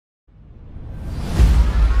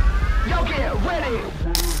ready.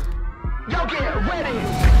 Y'all get ready.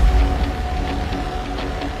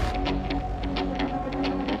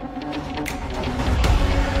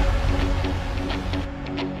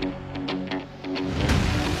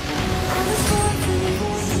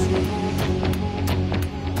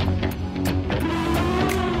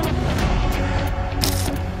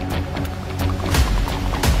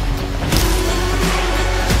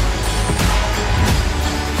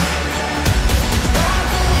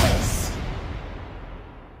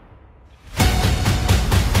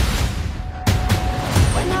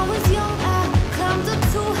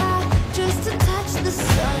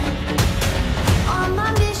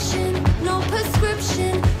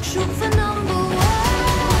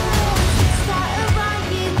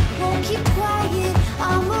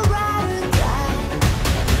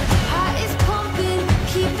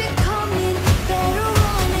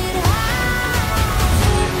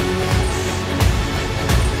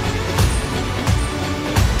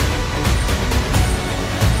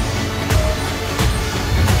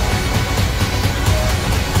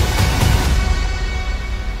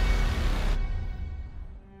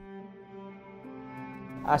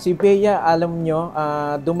 Si Bea, alam nyo,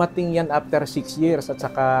 dumating yan after 6 years at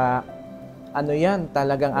saka ano yan,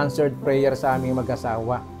 talagang answered prayer sa aming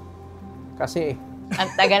mag-asawa. Kasi ang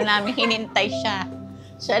tagal namin hinintay siya.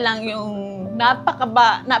 Siya lang yung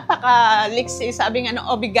napakaliksi. Sabi nga ng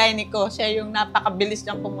obigayni ko, siya yung napakabilis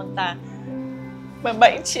niyang pumunta.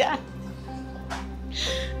 Mabait siya.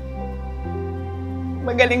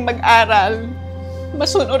 Magaling mag-aral.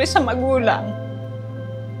 Masunuri sa magulang.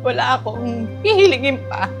 Wala akong hihiligin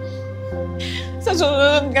pa. Sa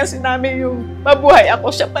susunod kasi namin yung mabuhay ako,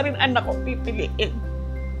 siya pa rin anak ko pipiliin.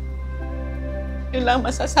 Yun lang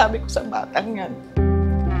masasabi ko sa batang yan.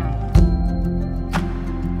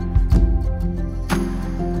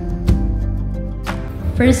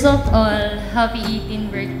 First of all, happy 18th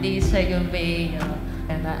birthday sa'yo, Bea.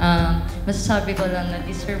 Masasabi ko lang na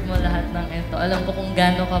deserve mo lahat ng ito. Alam ko kung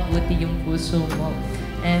gaano kabuti yung puso mo.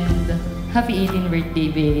 And happy 18th birthday,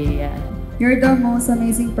 Bea. You're the most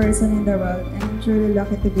amazing person in the world and I'm truly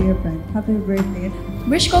lucky to be your friend. Happy birthday.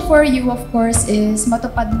 Wish ko for you, of course, is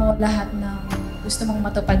matupad mo lahat ng gusto mong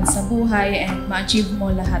matupad sa buhay and ma-achieve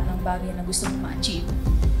mo lahat ng bagay na gusto mong ma-achieve.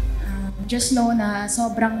 Just know na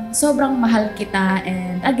sobrang mahal kita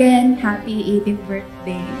and again, happy 18th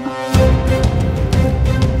birthday.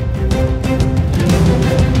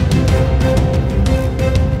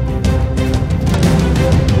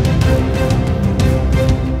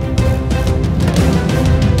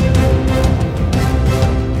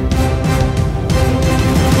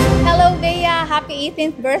 Happy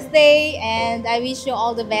 18th birthday and I wish you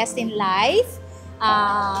all the best in life.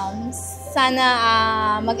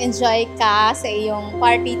 Sana mag-enjoy ka sa iyong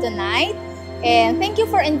party tonight. And thank you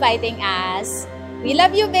for inviting us. We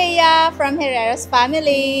love you, Bea, from Herrera's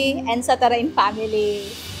family and Satarain family.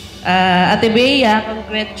 Ate Bea,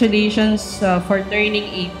 congratulations for turning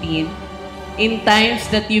 18. In times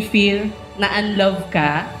that you feel na unloved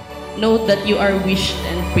ka, note that you are wished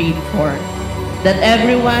and prayed for. That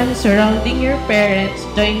everyone surrounding your parents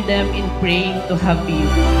join them in praying to have you.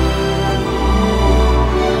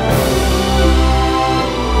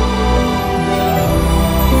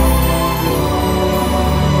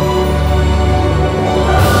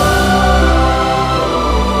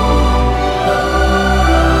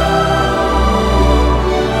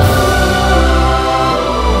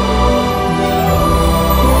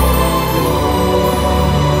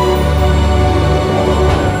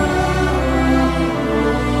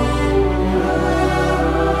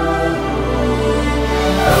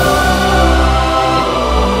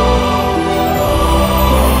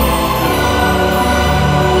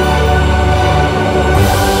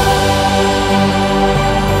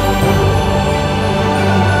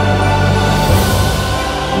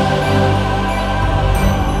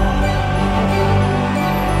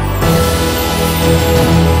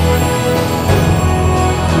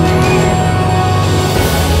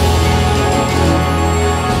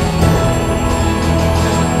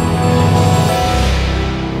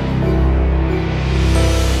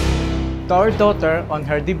 To our daughter on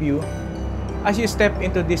her debut, as you step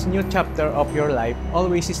into this new chapter of your life,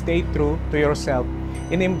 always stay true to yourself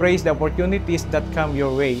and embrace the opportunities that come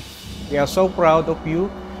your way. We are so proud of you.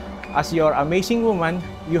 As your amazing woman,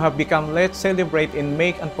 you have become. Let's celebrate and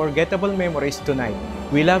make unforgettable memories tonight.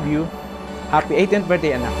 We love you. Happy 18th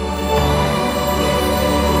birthday, anak.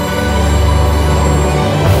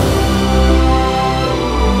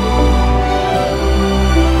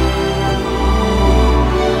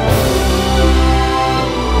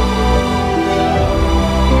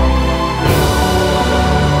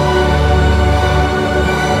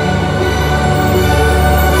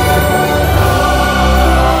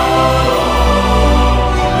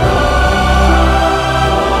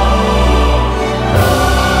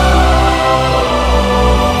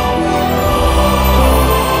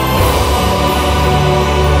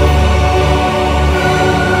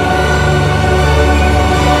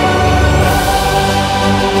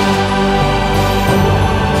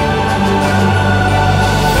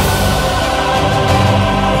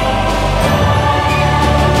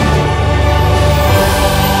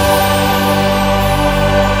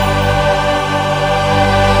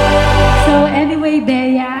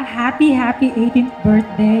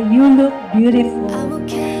 beautiful.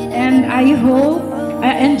 And I hope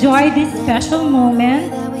I enjoy this special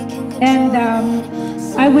moment. And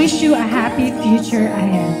I wish you a happy future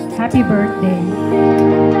ahead. Happy birthday.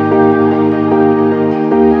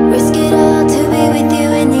 Risk it all to be with you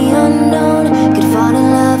in the unknown. Could fall in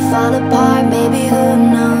love, fall apart, maybe who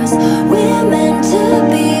knows. We're meant to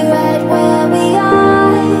be right where we are.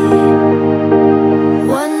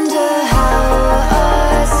 Wonder how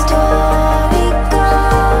our story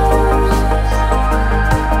goes.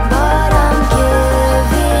 But I'm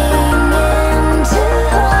giving in to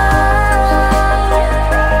hers.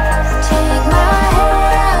 Take my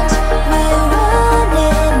hand, we're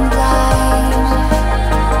running blind.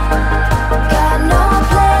 Got no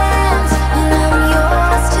plans, and I'm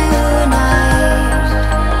yours tonight.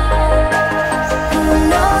 Who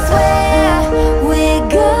knows where we're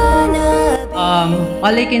gonna be?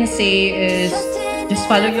 All I can say is just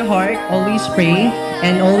follow your heart, always pray,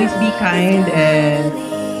 and always be kind, and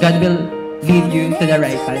God will lead you to the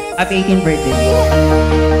right path. Happy 18th birthday.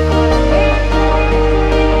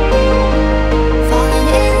 Falling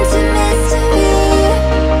into mystery.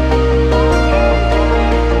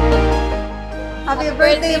 Happy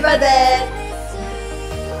birthday, Bernadette!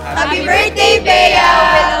 Happy birthday,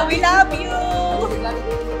 Bea! We love you!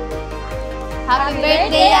 Happy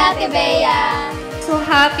birthday, Ate Bea! So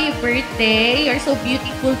happy birthday. You're so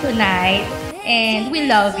beautiful tonight. And we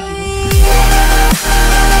love you.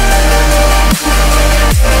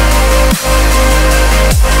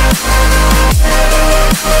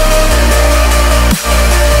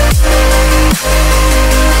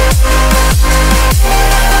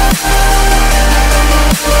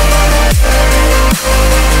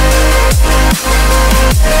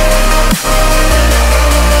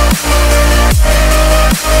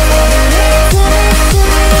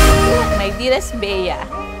 My dearest Bea,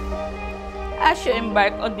 as you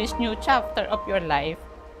embark on this new chapter of your life,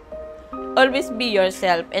 always be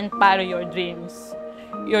yourself and follow your dreams.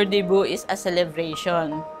 Your debut is a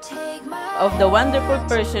celebration of the wonderful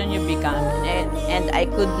person you become, and I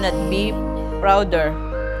could not be prouder.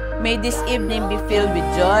 May this evening be filled with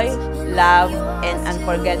joy, love, and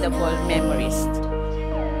unforgettable memories.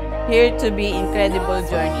 Here to be incredible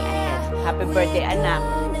journey ahead. Happy birthday, anak.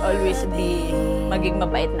 Always be maging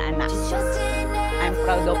mabait na anak. I'm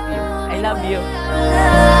proud of you. I love you.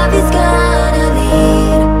 Love is gonna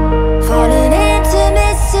lead. Falling into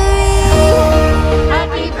mystery.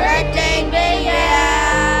 Happy birthday, Bea!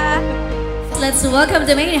 Let's welcome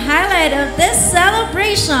the main highlight of this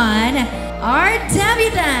celebration, our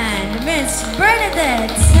debutante, Miss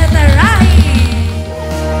Bernadette.